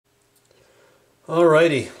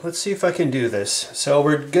Alrighty, let's see if I can do this. So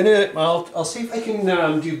we're gonna, I'll see if I can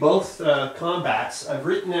do both combats. I've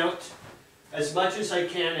written out as much as I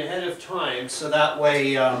can ahead of time, so that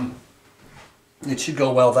way it should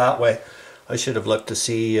go well that way. I should have looked to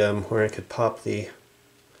see where I could pop the...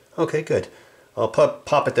 Okay, good. I'll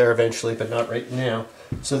pop it there eventually, but not right now.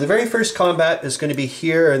 So the very first combat is going to be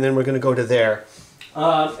here, and then we're going to go to there.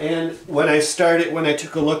 And when I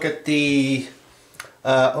took a look at the...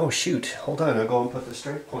 oh shoot, hold on, I'll go and put the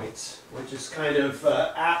strength points, which is kind of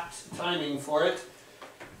apt timing for it.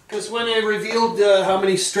 Because when I revealed how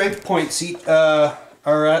many strength points are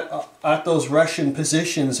at those Russian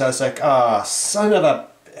positions, I was like, ah, son of a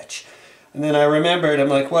bitch. And then I remembered, I'm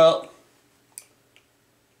like, well,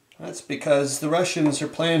 that's because the Russians are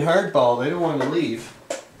playing hardball, they don't want to leave.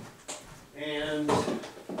 And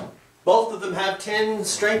both of them have 10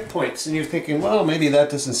 strength points, and you're thinking, well, maybe that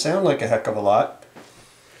doesn't sound like a heck of a lot.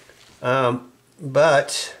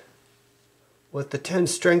 But with the 10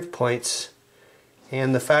 strength points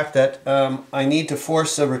and the fact that I need to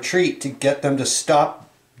force a retreat to get them to stop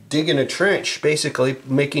digging a trench, basically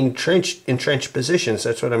making entrenched positions,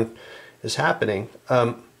 that's what is happening.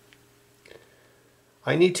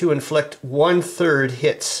 I need to inflict 1/3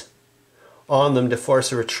 hits on them to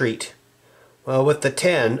force a retreat. Well, with the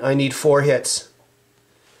 10, I need 4 hits.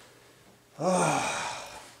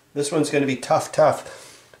 This one's going to be tough.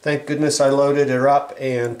 Thank goodness I loaded her up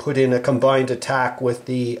and put in a combined attack with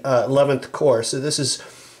the 11th Corps. So this is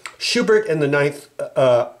Schubert and the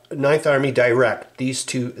 9th Army direct, these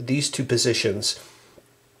two positions.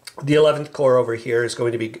 The 11th Corps over here is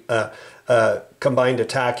going to be combined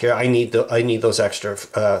attack here. I need those extra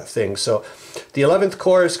things. So the 11th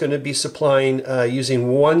Corps is going to be supplying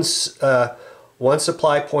using one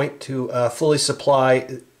supply point to fully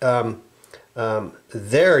supply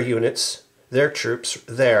their units, their troops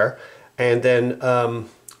there, and then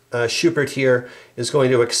Schubert here is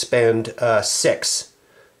going to expend 6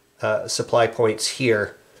 supply points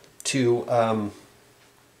here to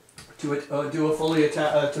fully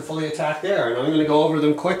attack there, and I'm going to go over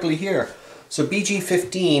them quickly here. So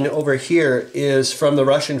BG-15 over here is from the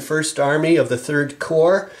Russian 1st Army of the 3rd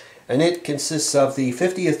Corps, and it consists of the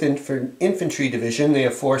 50th Infantry Division. They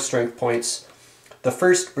have 4 strength points. The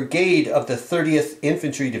 1st Brigade of the 30th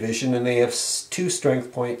Infantry Division, and they have 2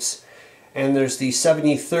 strength points. And there's the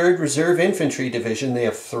 73rd Reserve Infantry Division, they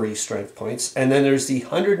have 3 strength points. And then there's the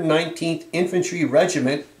 119th Infantry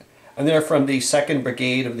Regiment, and they're from the 2nd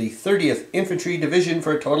Brigade of the 30th Infantry Division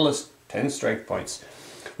for a total of 10 strength points.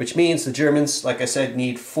 Which means the Germans, like I said,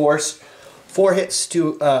 need 4 hits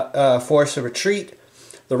to force a retreat.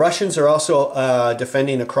 The Russians are also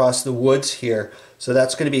defending across the woods here. So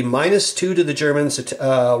that's going to be -2 to the Germans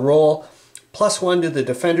roll, +1 to the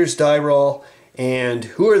defenders die roll. And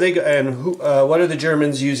what are the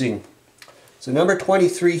Germans using? So number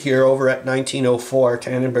 23 here over at 1904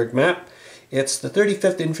 Tannenberg map. It's the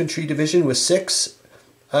 35th Infantry Division with 6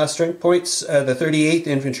 strength points, the 38th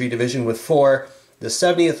Infantry Division with 4, the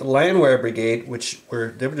 70th Landwehr Brigade,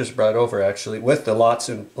 they were just brought over actually with the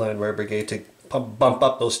Lotsen Landwehr Brigade to bump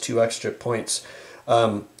up those 2 extra points.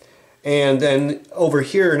 And then over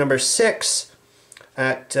here, number 6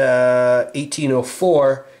 at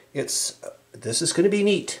 1804, this is going to be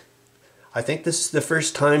neat. I think this is the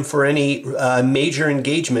first time for any major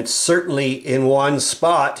engagement, certainly in one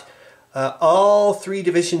spot. All 3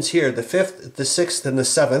 divisions here, the 5th, the 6th, and the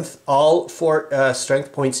 7th, all 4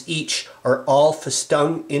 strength points each, are all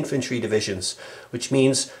Festung infantry divisions, which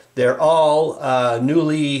means they're all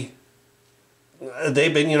newly...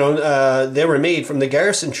 They've been, they were made from the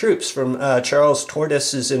garrison troops, from Charles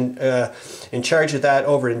Tordes is in charge of that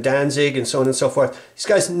over in Danzig and so on and so forth. These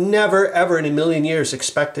guys never, ever in a million years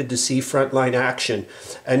expected to see frontline action.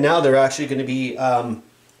 And now they're actually going to be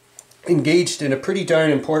engaged in a pretty darn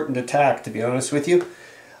important attack, to be honest with you.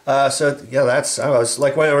 So, yeah, I was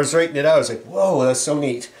like, when I was writing it out, I was like, whoa, that's so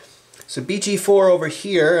neat. So BG4 over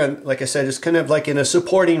here, and like I said, is kind of like in a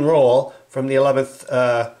supporting role from the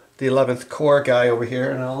 11th Corps guy over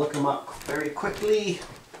here, and I'll look him up very quickly.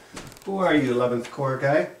 Who are you, 11th Corps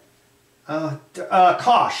guy?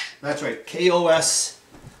 Kosh, that's right, K-O-S-C-H,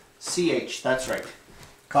 that's right,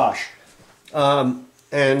 Kosh.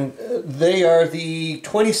 And they are the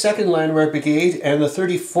 22nd Landwehr Brigade and the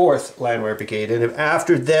 34th Landwehr Brigade, and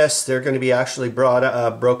after this, they're going to be actually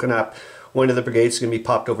broken up. One of the brigades is going to be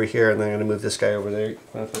popped over here, and they're going to move this guy over there,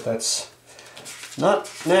 but that's not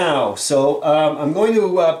now. So I'm going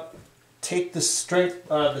to take the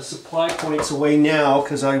supply points away now,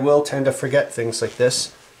 because I will tend to forget things like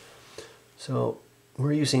this. So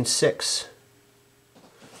we're using 6.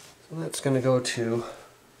 So that's going to go to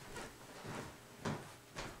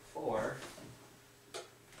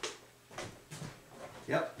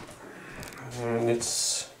And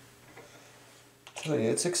it's, I tell you,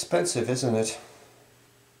 it's expensive, isn't it?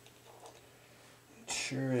 It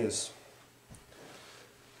sure is.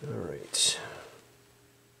 Alright.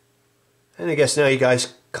 And I guess now you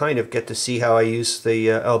guys kind of get to see how I use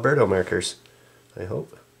the Alberto markers, I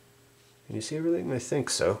hope. Can you see everything? I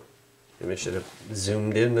think so. Maybe I should have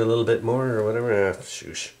zoomed in a little bit more or whatever. Ah,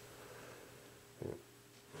 shoosh.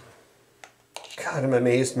 God, I'm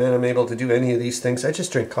amazed, man, I'm able to do any of these things. I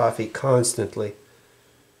just drink coffee constantly.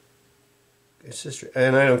 It's just,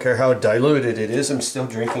 and I don't care how diluted it is, I'm still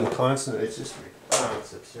drinking constantly. It's just, oh,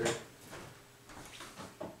 it's absurd.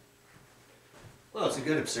 Well, it's a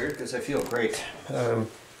good absurd because I feel great.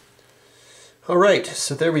 Alright,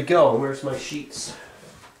 so there we go. Where's my sheets?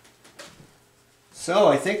 So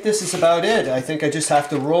I think this is about it. I think I just have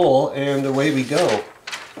to roll and away we go.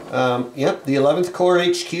 Yep, the 11th core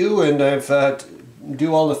HQ, and I've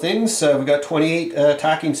do all the things. We've got 28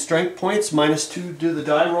 attacking strength points, -2 to do the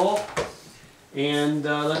die roll. And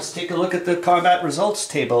let's take a look at the combat results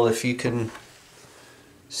table, if you can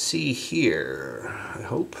see here, I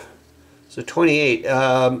hope. So 28,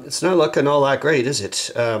 it's not looking all that great, is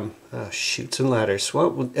it? Chutes and ladders.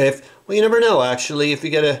 Well, you never know, actually. If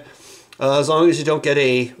you get a, as long as you don't get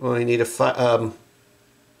a, well, you need a 5,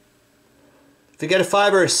 if you get a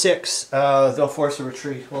 5 or a 6, they'll force a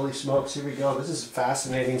retreat. Holy smokes, here we go. This is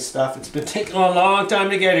fascinating stuff. It's been taking a long time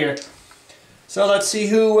to get here. So let's see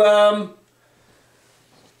who's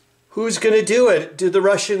going to do it. Do the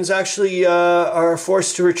Russians actually are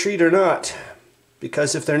forced to retreat or not?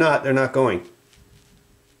 Because if they're not going.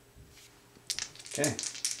 Okay,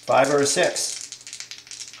 5 or a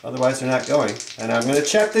 6. Otherwise they're not going. And I'm going to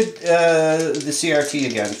check the CRT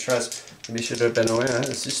again. Trust, maybe should have been aware.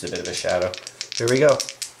 It's just a bit of a shadow. Here we go.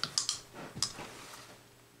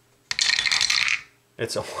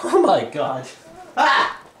 It's a, oh my god.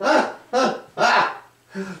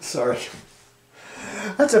 Sorry.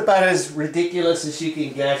 That's about as ridiculous as you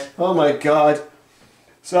can get. Oh my god.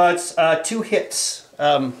 So it's 2 hits.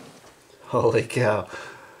 Holy cow.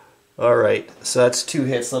 Alright, so that's 2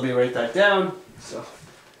 hits. Let me write that down. So,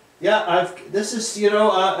 yeah, this is, you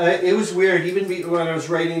know, it was weird. Even when I was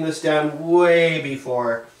writing this down way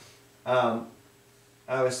before,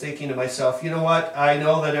 I was thinking to myself, you know what? I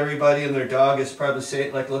know that everybody and their dog is probably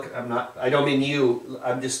saying, like, look, I don't mean you.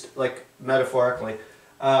 I'm just, like, metaphorically.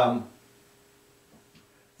 I've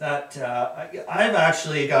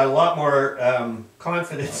actually got a lot more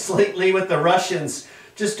confidence lately with the Russians,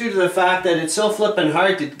 just due to the fact that it's so flippin'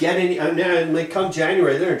 hard to get any, and like come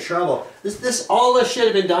January, they're in trouble. All this should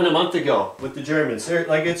have been done a month ago with the Germans.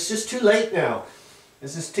 Like, it's just too late now.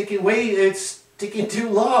 It's just it's taking too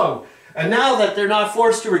long. And now that they're not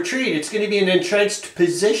forced to retreat, it's going to be an entrenched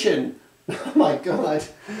position. Oh my god.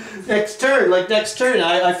 Next turn,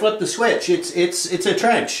 I flip the switch. It's a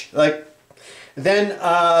trench. Like, then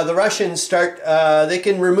the Russians start, they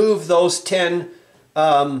can remove those 10,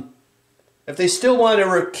 if they still want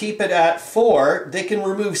to keep it at 4, they can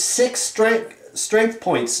remove 6 strength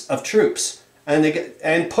points of troops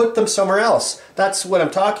and put them somewhere else. That's what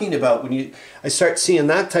I'm talking about when I start seeing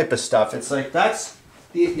that type of stuff. It's like, that's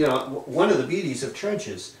one of the beauties of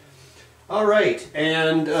trenches. All right,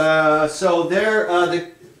 and so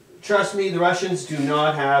trust me, the Russians do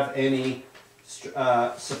not have any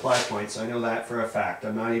supply points. I know that for a fact.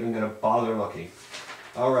 I'm not even going to bother looking.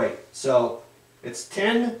 All right, so it's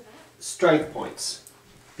 10 strength points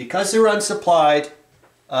because they're unsupplied.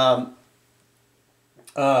 Hold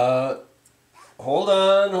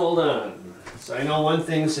on. So I know one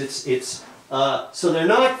thing. So they're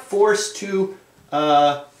not forced to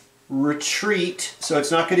retreat. So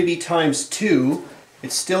it's not going to be ×2.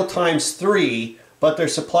 It's still ×3. But their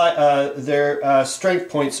strength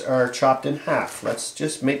points are chopped in half. Let's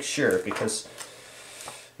just make sure, because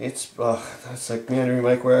it's, that's like, man,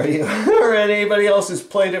 Mike, where are you? Or anybody else has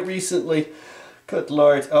played it recently. Good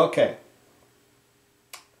lord. Okay.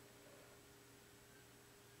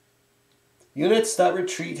 Units that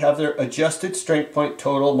retreat have their adjusted strength point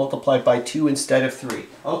total multiplied by 2 instead of 3.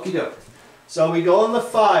 Okie doke. So we go on the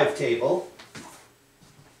 5 table.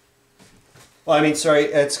 Well, I mean, sorry,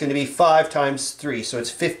 it's going to be 5 times 3, so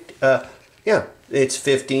it's 50. Yeah, it's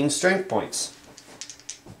 15 strength points.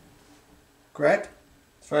 Correct?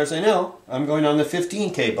 As far as I know, I'm going on the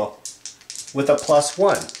 15 table with a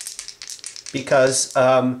 +1 because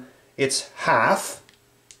it's half,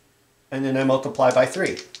 and then I multiply by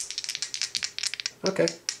 3. Okay.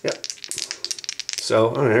 Yep.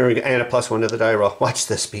 So here we go, and a +1 to the die roll. Watch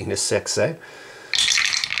this being a 6, eh?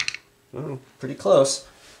 Oh, pretty close.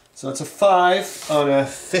 So it's a 5 on a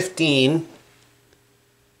 15.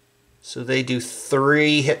 So they do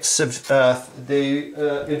 3 hits of, they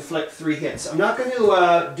inflict 3 hits. I'm not going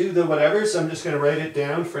to do the whatever, so I'm just going to write it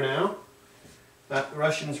down for now. That the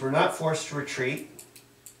Russians were not forced to retreat.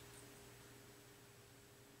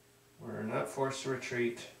 Were not forced to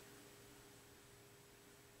retreat.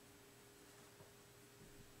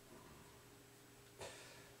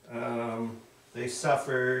 They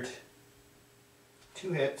suffered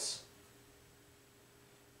 2 hits.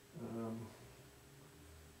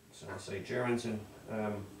 So I'll say Germans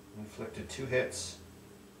inflicted 2 hits.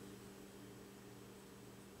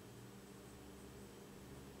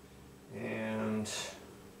 And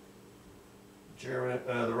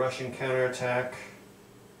the Russian counterattack.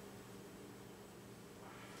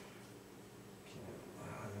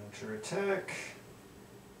 Counterattack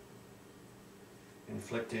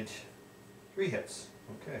inflicted 3 hits.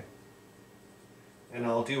 Okay. And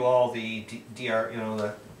I'll do all the DR,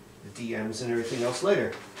 the DMs and everything else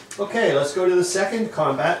later. Okay, let's go to the second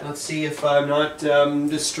combat. Let's see if I'm not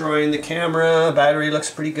destroying the camera. Battery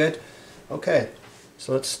looks pretty good. Okay,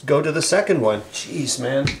 so let's go to the second one. Jeez,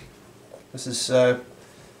 man. This is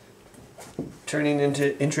turning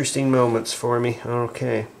into interesting moments for me.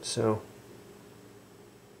 Okay, so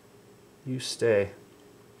you stay.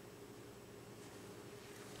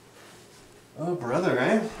 Oh, brother,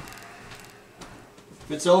 eh?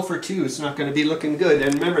 If it's 0 for 2, it's not going to be looking good.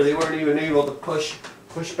 And remember, they weren't even able to push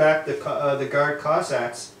back the Guard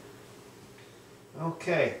Cossacks.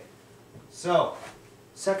 Okay, so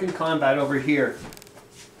second combat over here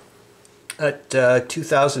at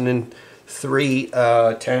 2003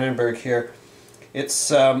 Tannenberg here.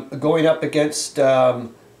 It's going up against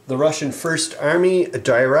the Russian First Army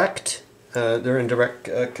direct. They're in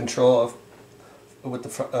direct control of with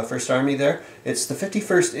the First Army there. It's the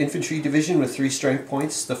 51st Infantry Division with 3 strength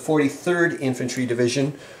points, the 43rd Infantry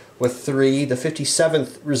Division with 3, the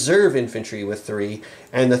 57th Reserve Infantry with 3,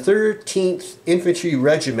 and the 13th Infantry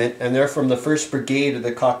Regiment, and they're from the 1st Brigade of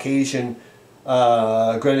the Caucasian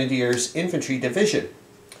Grenadiers Infantry Division.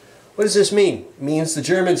 What does this mean? It means the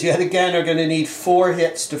Germans yet again are going to need 4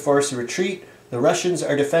 hits to force a retreat. The Russians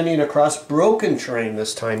are defending across broken terrain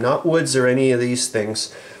this time, not woods or any of these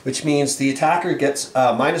things, which means the attacker gets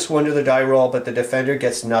 -1 to the die roll, but the defender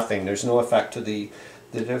gets nothing. There's no effect to the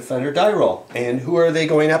defender die roll. And who are they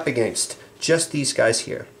going up against? Just these guys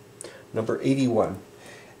here, number 81.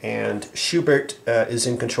 And Schubert is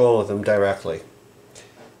in control of them directly.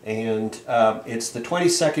 And it's the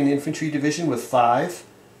 22nd Infantry Division with 5,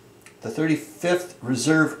 the 35th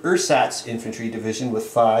Reserve Ersatz Infantry Division with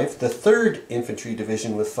 5, the 3rd Infantry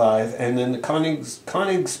Division with 5, and then the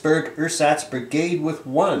Königsberg Ersatz Brigade with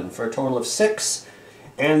 1, for a total of 6.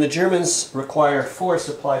 And the Germans require 4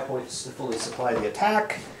 supply points to fully supply the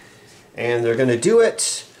attack. And they're going to do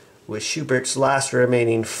it with Schubert's last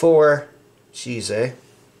remaining 4. Jeez, eh?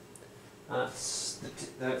 That's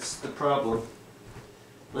the problem.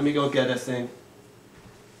 Let me go get a thing.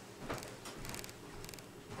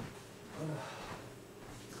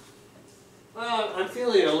 I'm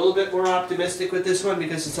feeling a little bit more optimistic with this one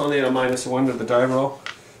because it's only a -1 to the die roll.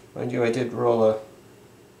 Mind you, I did roll a...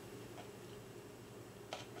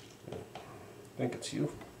 I think it's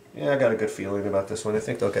you. Yeah, I got a good feeling about this one. I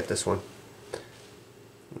think they'll get this one.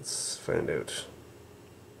 Let's find out.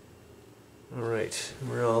 Alright,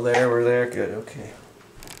 we're all there, we're there, good, okay.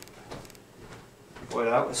 Boy,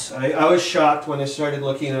 that was... I was shocked when I started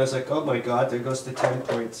looking and I was like, oh my god, there goes the 10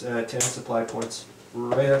 points, 10 supply points.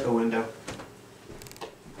 Right out the window.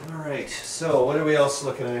 Alright, so what are we else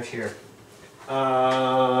looking at here?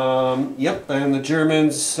 Yep, and the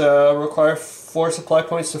Germans require 4 supply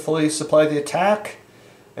points to fully supply the attack.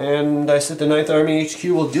 And I said the 9th Army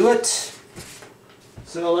HQ will do it.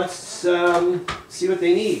 So let's see what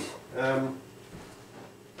they need.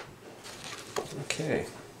 Okay,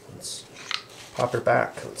 let's pop her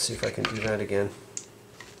back. Let's see if I can do that again.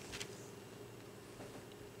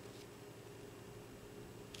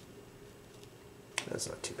 That's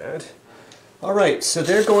not too bad. Alright, so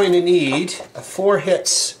they're going to need 4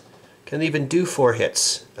 hits. Can they even do 4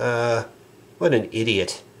 hits? What an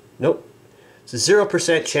idiot. Nope. It's a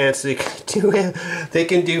 0% chance they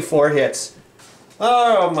can do 4 hits.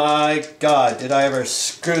 Oh my god, did I ever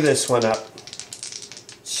screw this one up.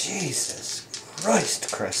 Jesus Christ,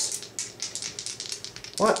 Chris.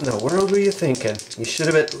 What in the world were you thinking? You should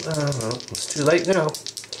have been... Oh, well, it's too late now.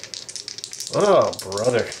 Oh,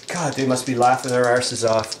 brother. God, they must be laughing their arses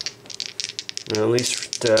off. Well, at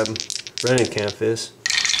least Rennenkampf is.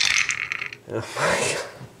 Oh my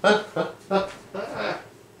god.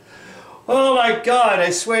 Oh my god,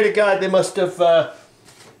 I swear to God, they must have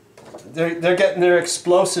they're getting their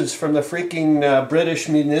explosives from the freaking British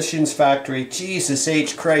munitions factory. Jesus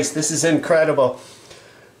H. Christ, this is incredible.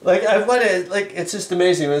 Like, it's just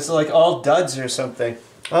amazing. It's like all duds or something.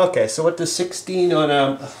 Okay, so what does 16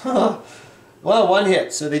 on well, one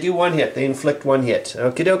hit. So they do one hit. They inflict one hit.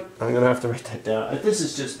 Okie doke. I'm gonna have to write that down. This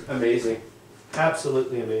is just amazing.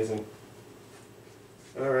 Absolutely amazing.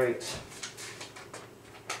 All right.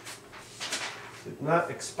 Did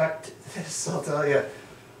not expect this, I'll tell you.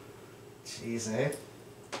 Jeez, eh?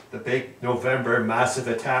 The big November massive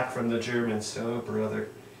attack from the Germans. Oh, brother.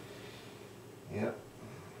 Yep.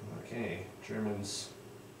 Okay. Germans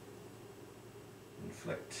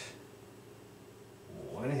inflict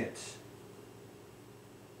one hit.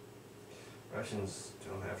 Russians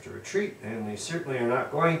don't have to retreat, and they certainly are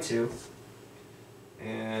not going to.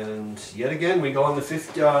 And yet again, we go on the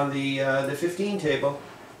 15 table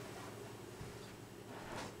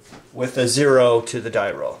with a 0 to the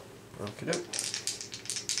die roll. Okay.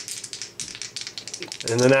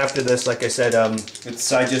 And then after this, like I said, I'm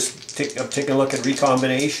taking a look at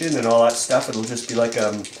recombination and all that stuff. It'll just be like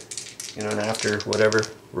you know, an after whatever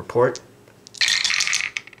report.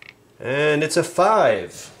 And it's a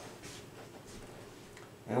 5.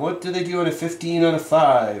 And what do they do on a 15 on a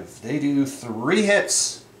 5? They do 3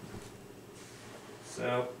 hits.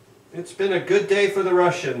 So it's been a good day for the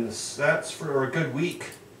Russians. That's for a good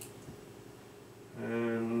week.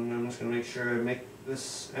 And I'm just going to make sure I make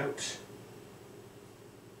this out.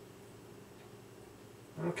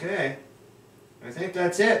 Okay. I think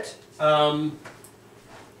that's it. Yeah,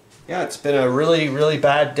 it's been a really, really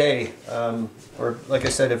bad day. Or, like I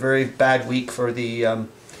said, a very bad week for the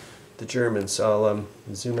Germans. I'll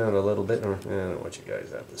zoom out a little bit. I don't want you guys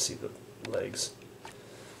to have to see the legs.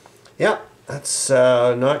 Yeah, that's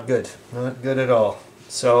not good. Not good at all.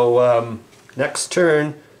 So next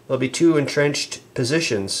turn, there'll be 2 entrenched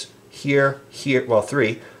positions. Here, well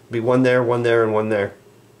 3. There'll be 1 there, 1 there, and 1 there.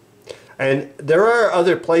 And there are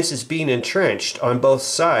other places being entrenched on both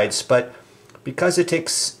sides, but because it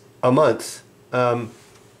takes a month, there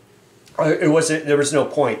was no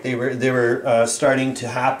point. They were starting to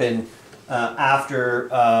happen after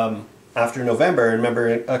November. And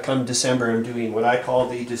remember, come December, I'm doing what I call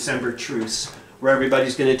the December truce, where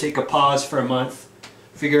everybody's going to take a pause for a month,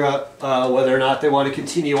 figure out whether or not they want to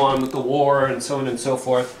continue on with the war and so on and so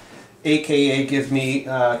forth, aka give me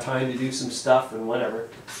time to do some stuff and whatever.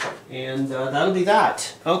 And that'll be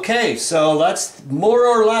that. Okay, so that's more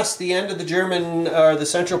or less the end of the German or the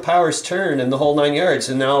Central Powers' turn and the whole 9 yards.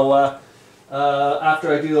 And now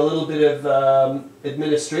after I do a little bit of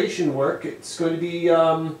administration work, it's going to be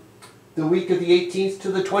the week of the 18th to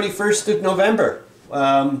the 21st of November.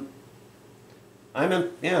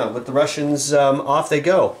 With the Russians, off they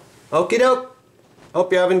go. Okie doke.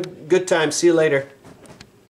 Hope you're having a good time. See you later.